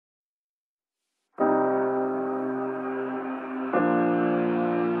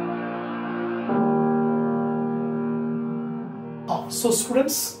So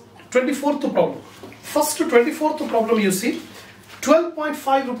students, 24th problem. First 24th problem you see,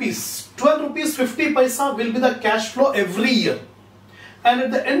 12.5 rupees, 12 rupees 50 paisa will be the cash flow every year. And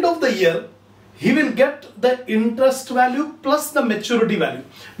at the end of the year, he will get the interest value plus the maturity value.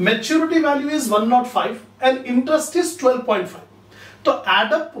 Maturity value is 105 and interest is 12.5. So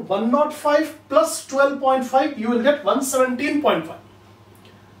add up 105 plus 12.5, you will get 117.5.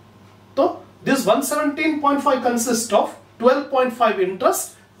 So this 117.5 consists of 12.5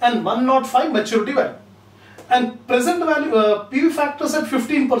 interest and 105 maturity value. And present value, PV factors at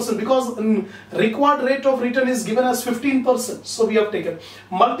 15% because required rate of return is given as 15%. So we have taken.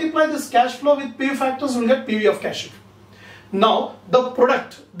 Multiply this cash flow with PV factors, we will get PV of cash flow. Now the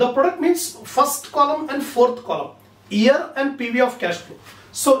product means first column and fourth column. Year and PV of cash flow.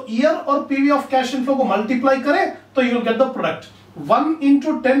 So year or PV of cash inflow को multiply करें तो you will get the product. 1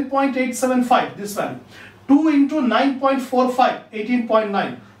 into 10.875 this value. 2 into 9.45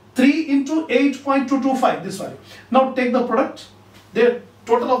 18.9. 3 into 8.225 this value. Now take the product, the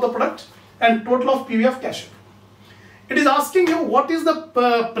total of the product and total of PV of cash inflow. It is asking you what is the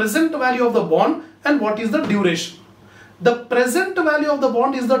present value of the bond and what is the duration. The present value of the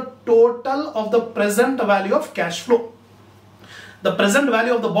bond is the total of the present value of cash flow. The present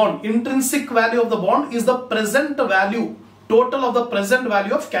value of the bond, intrinsic value of the bond is the present value, total of the present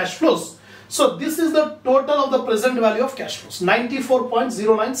value of cash flows. So this is the total of the present value of cash flows,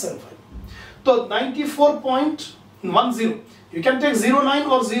 94.0975. So 94.10, you can take 09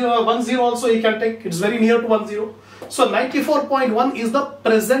 or 10 also you can take, it's very near to 10. So 94.1 is the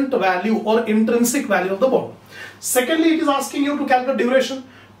present value or intrinsic value of the bond. Secondly, it is asking you to calculate duration.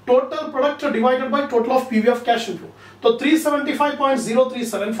 Total product divided by total of PV of cash inflow. So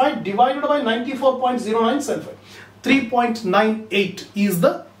 375.0375 divided by 94.0975. 3.98 is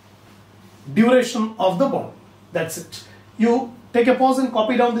the duration of the bond. That's it. You take a pause and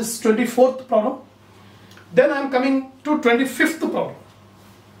copy down this 24th problem. Then I am coming to 25th problem.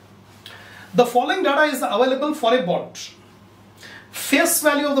 The following data is available for a bond. Face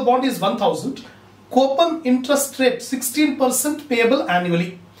value of the bond is 1000. Coupon interest rate 16% payable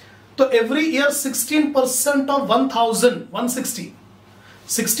annually. So every year 16% of 1000, 160.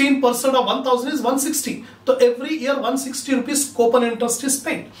 16% of 1000 is 160. So every year 160 rupees coupon interest is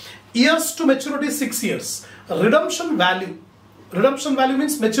paid. Years to maturity 6 years. Redemption value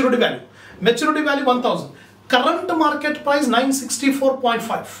means maturity value. Maturity value 1000. Current market price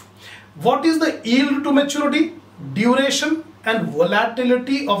 964.5. What is the yield to maturity, duration and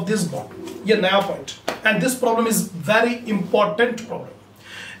volatility of this bond? ये नया point. And this problem is very important problem.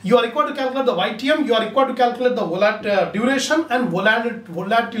 You are required to calculate the YTM, you are required to calculate the duration and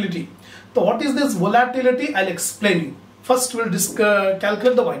volatility. So what is this volatility? I'll explain you. First we'll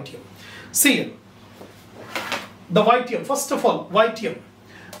calculate the YTM. See here. The YTM, first of all, YTM.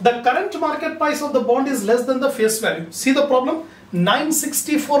 The current market price of the bond is less than the face value. See the problem?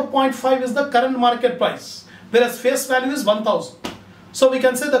 964.5 is the current market price, whereas face value is 1000. So we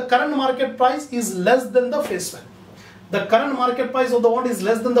can say the current market price is less than the face value. The current market price of the bond is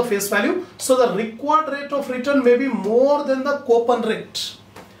less than the face value. So the required rate of return may be more than the coupon rate.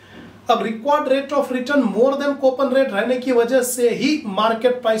 A required rate of return more than coupon rate रहने की वजह से ही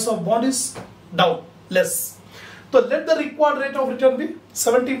market price of bond is down, less. So let the required rate of return be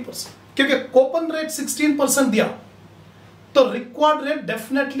 17%. क्योंकि coupon rate 16% दिया, तो required rate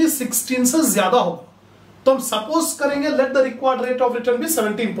definitely 16 से ज़्यादा होगा. तो हम suppose करेंगे let the required rate of return be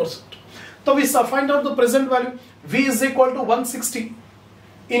 17%. So we find out the present value. V is equal to 160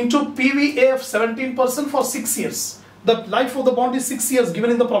 into PVA of 17% for 6 years. The life of the bond is 6 years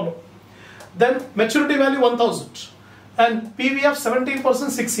given in the problem. Then maturity value 1000 and PV of 17%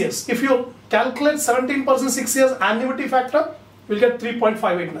 6 years. If you calculate 17% 6 years annuity factor, we'll get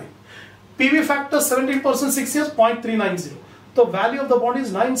 3.589. PV factor 17% 6 years 0.390. The value of the bond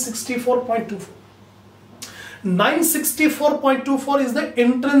is 964.24. 964.24 is the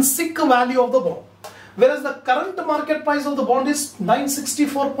intrinsic value of the bond, whereas the current market price of the bond is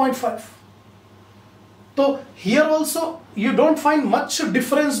 964.5. So here also you don't find much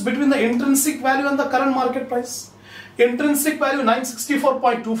difference between the intrinsic value and the current market price. Intrinsic value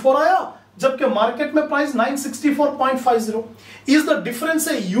 964.24 आया, जबकि market में price 964.50. Is the difference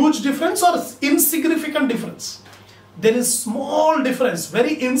a huge difference or insignificant difference? There is small difference,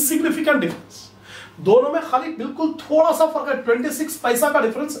 very insignificant difference. दोनों में खाली बिल्कुल थोड़ा सा फर्क है, 26 पैसा का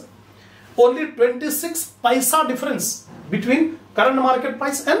डिफरेंस है. Only 26 paisa difference between current market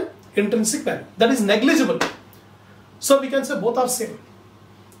price and intrinsic value. That is negligible. So we can say both are same.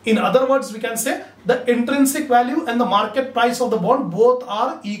 In other words, we can say the intrinsic value and the market price of the bond both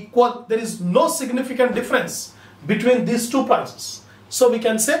are equal. There is no significant difference between these two prices. So we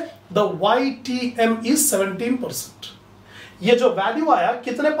can say the YTM is 17%. ये जो value आया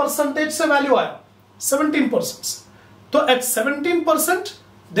कितने percentage से value आया? 17%. तो at 17%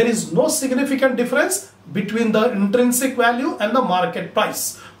 there is no significant difference between the intrinsic value and the market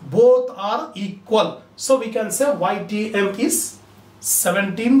price. Both are equal. So we can say YTM is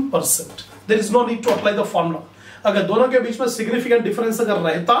 17%. There is no need to apply the formula. अगर दोनों के बीच में significant difference अगर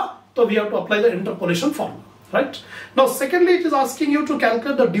रहता तो we have to apply the interpolation formula, right? Now secondly, it is asking you to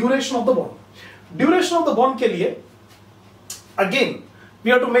calculate the duration of the bond. Duration of the bond के लिए again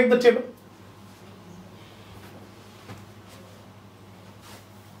we have to make the table.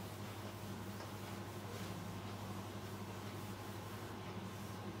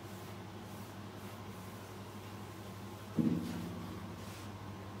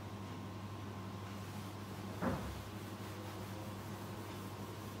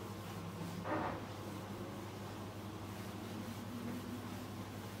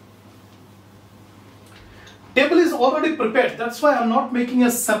 Table is already prepared. That's why I'm not making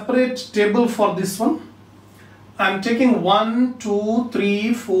a separate table for this one. I'm taking 1, 2,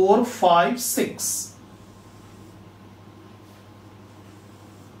 3, 4, 5, 6.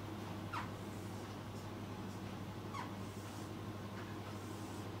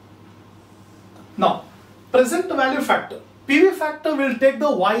 Now, present value factor. PV factor will take the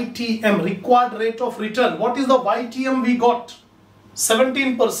YTM, required rate of return. What is the YTM we got?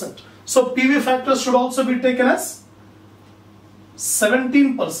 17%. So PV factor should also be taken as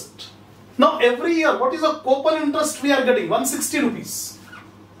 17%. Now every year, what is the coupon interest we are getting? 160 rupees.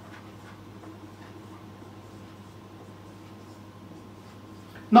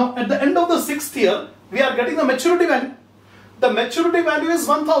 Now at the end of the 6th year, we are getting the maturity value. The maturity value is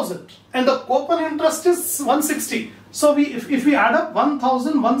 1000 and the coupon interest is 160. So if we add up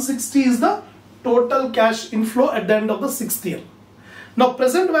 1160 is the total cash inflow at the end of the 6th year. Now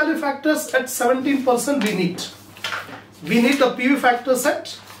present value factors at 17% we need. We need the PV factors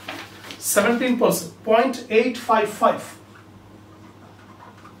at 17%, 0.855,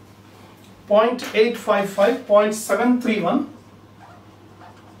 0.855, 0.731,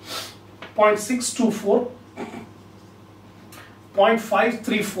 0.624,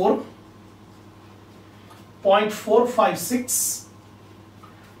 0.534, 0.456,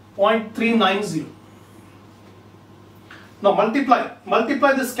 0.390. Now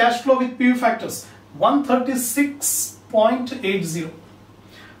multiply this cash flow with PV factors. 136.80,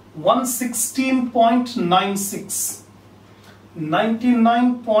 116.96,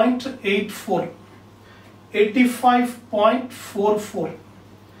 99.84, 85.44,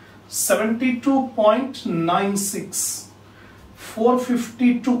 72.96,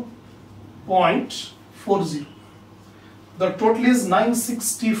 452.40. The total is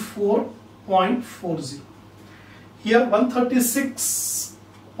 964.40. Here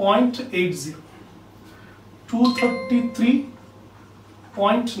 136.80,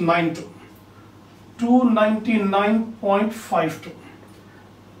 233.92, 299.52,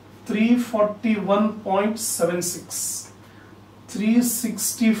 341.76,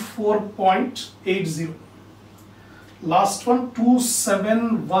 364.80. Last one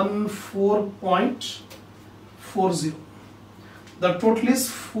 2714.40. The total is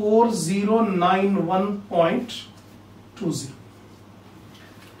 4091.20.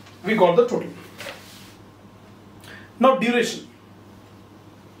 We got the total. Now duration.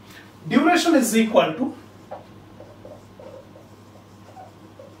 Duration is equal to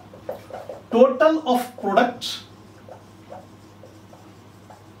total of product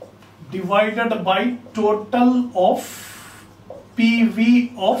divided by total of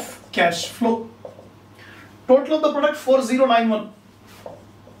PV of cash flow. Total of the product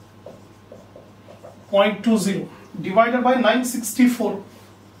 4091.20 divided by 964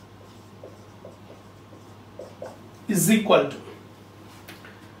 is equal to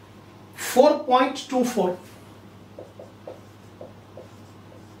 4.24.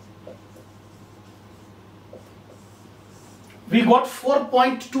 We got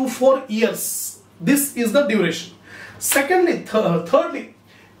 4.24 years. This is the duration. Secondly, thirdly,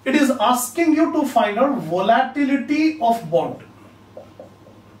 it is asking you to find out volatility of bond.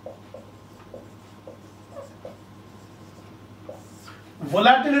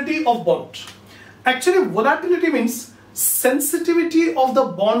 Volatility of bond. Actually, volatility means sensitivity of the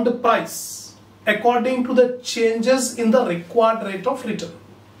bond price according to the changes in the required rate of return.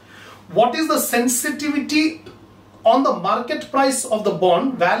 What is the sensitivity on the market price of the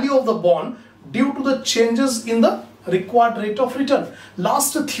bond, value of the bond, due to the changes in the required rate of return?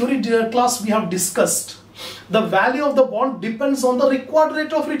 Last theory class we have discussed The value of the bond depends on the required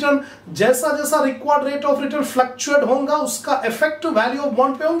rate of return. जैसा जैसा required rate of return fluctuate होगा, उसका effect value of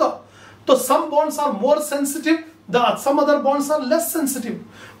bond पे होगा. तो some bonds are more sensitive, some other bonds are less sensitive.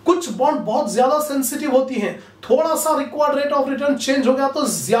 कुछ bond बहुत ज्यादा सेंसिटिव होती हैं, थोड़ा सा required rate of return change हो गया तो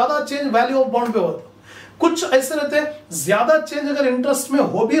ज्यादा चेंज वैल्यू ऑफ बॉन्ड पे होता. कुछ ऐसे रहते हैं, ज्यादा चेंज अगर इंटरेस्ट में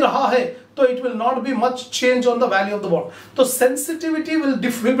हो भी रहा है तो it will not be much change on the value of the bond. तो sensitivity will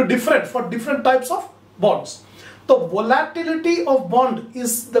be different for different types of bonds. तो volatility of bond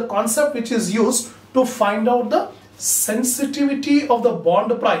is the concept which is used to find out the sensitivity of the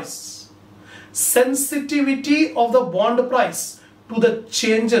bond price. Sensitivity of the bond price to the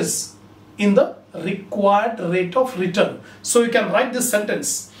changes in the required rate of return. So you can write this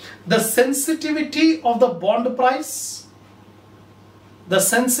sentence: the sensitivity of the bond price, the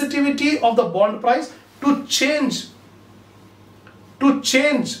sensitivity of the bond price to change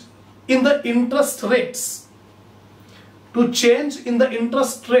in the interest rates, to change in the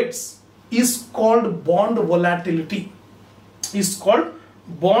interest rates is called bond volatility. Is called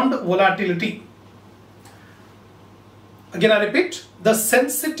bond volatility. Again I repeat, the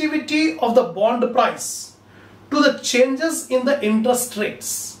sensitivity of the bond price to the changes in the interest rates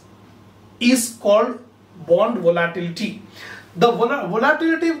is called bond volatility. The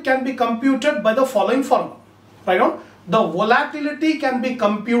volatility can be computed by the following formula. Right on? The volatility can be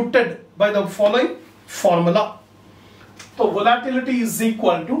computed by the following formula. So volatility is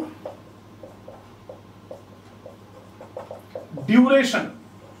equal to duration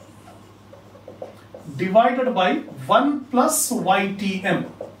divided by 1 plus YTM.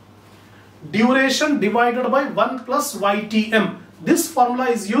 Duration divided by 1 plus YTM. This formula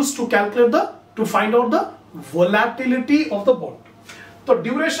is used to calculate to find out the volatility of the bond. So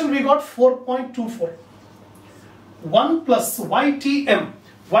duration we got 4.24. 1 plus YTM.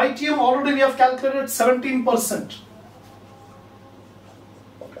 YTM already we have calculated 17%.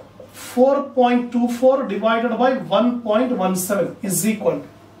 4.24 divided by 1.17 is equal to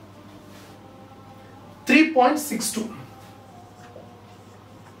 3.62.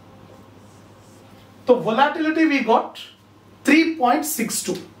 तो volatility we got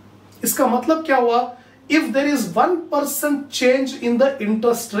 3.62. इसका मतलब क्या हुआ? If there is 1% change in the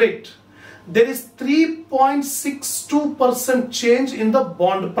interest rate, there is 3.62% change in the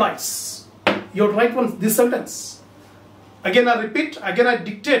bond price. You have to write this sentence. Again I repeat, again I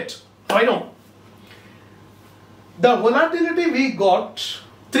dictate. Right now, the volatility we got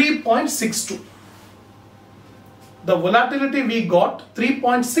 3.62. The volatility we got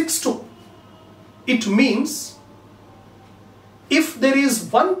 3.62. It means if there is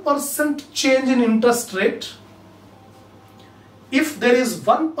 1% change in interest rate, if there is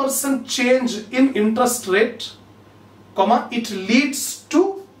 1% change in interest rate, comma, it leads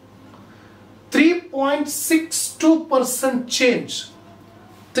to 3.62% change.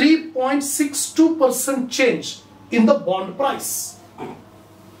 3.62% change in the bond price.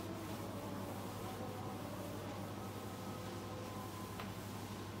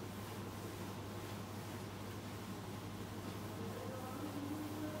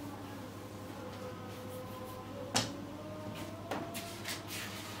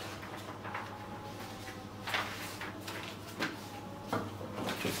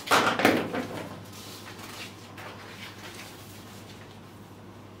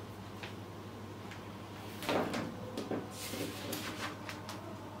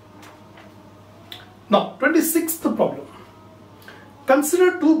 Now 26th problem.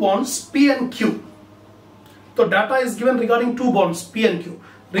 Consider two bonds P and Q. So data is given regarding two bonds P and Q.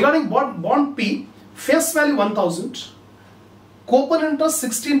 Regarding bond P, face value 1000, coupon interest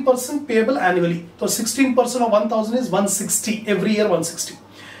 16% payable annually. So 16% of 1000 is 160, every year 160.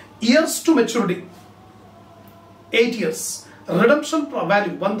 Years to maturity 8 years. Redemption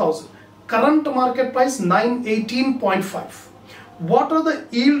value 1000. Current market price 918.5. What are the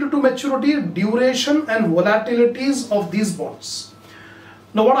yield to maturity, duration and volatilities of these bonds?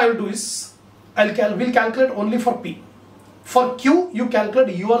 Now what I will do is, we'll calculate only for P. For Q, you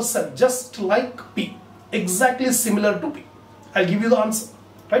calculate yourself just like P, exactly similar to P. I'll give you the answer,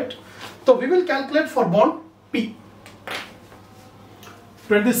 right? So we will calculate for bond P.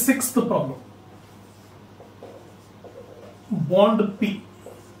 26th problem. Bond P.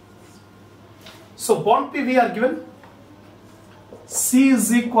 So bond P we are given C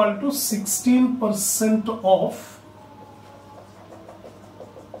is equal to 16% of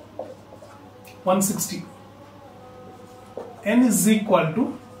 160. N is equal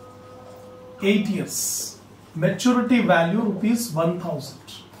to 8 years. Maturity value rupees 1000.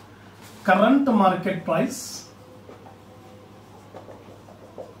 Current market price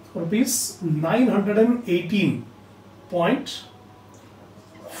rupees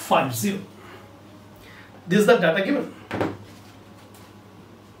 918.50. This is the data given.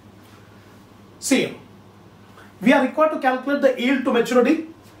 See, we are required to calculate the yield to maturity,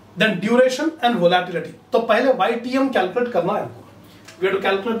 then duration and volatility. तो पहले YTM calculate करना है हमको. We have to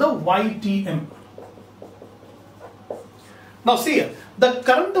calculate the YTM. Now see here, the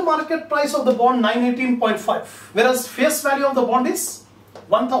current market price of the bond 918.5, whereas face value of the bond is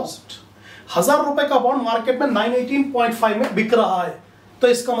 1000. 1000 रुपए का bond market में 918.5 में बिक रहा है, तो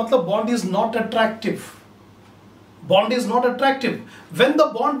इसका मतलब bond is not attractive. Bond is not attractive. When the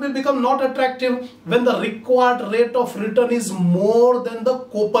bond will become not attractive, when the required rate of return is more than the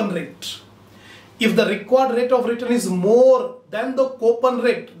coupon rate. If the required rate of return is more than the coupon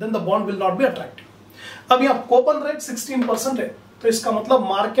rate, then the bond will not be attractive. अब यहाँ coupon rate 16% है, तो इसका मतलब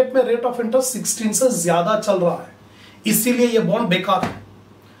market में rate of interest 16 से ज्यादा चल रहा है, इसीलिए ये बॉन्ड बेकार है.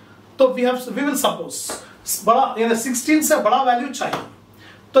 तो we will suppose बड़ा 16 से बड़ा वैल्यू चाहिए.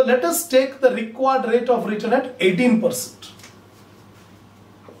 So let us take the required rate of return at 18%.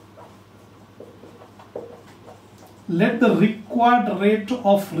 Let the required rate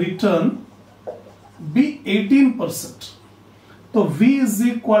of return be 18%. So V is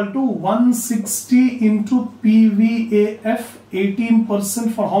equal to 160 into PVAF,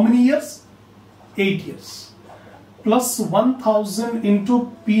 18% for how many years? 8 years. Plus 1000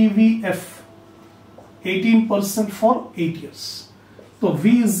 into PVF, 18% for 8 years. So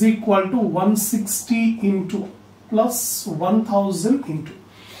V is equal to 160 into plus 1000 into.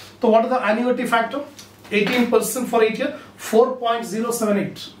 So what is the annuity factor? 18% for 8 years,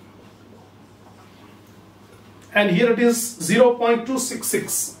 4.078. And here it is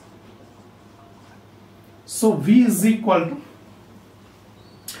 0.266. So V is equal to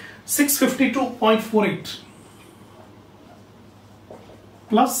 652.48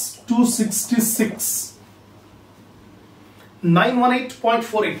 plus 266.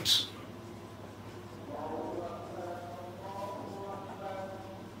 918.48.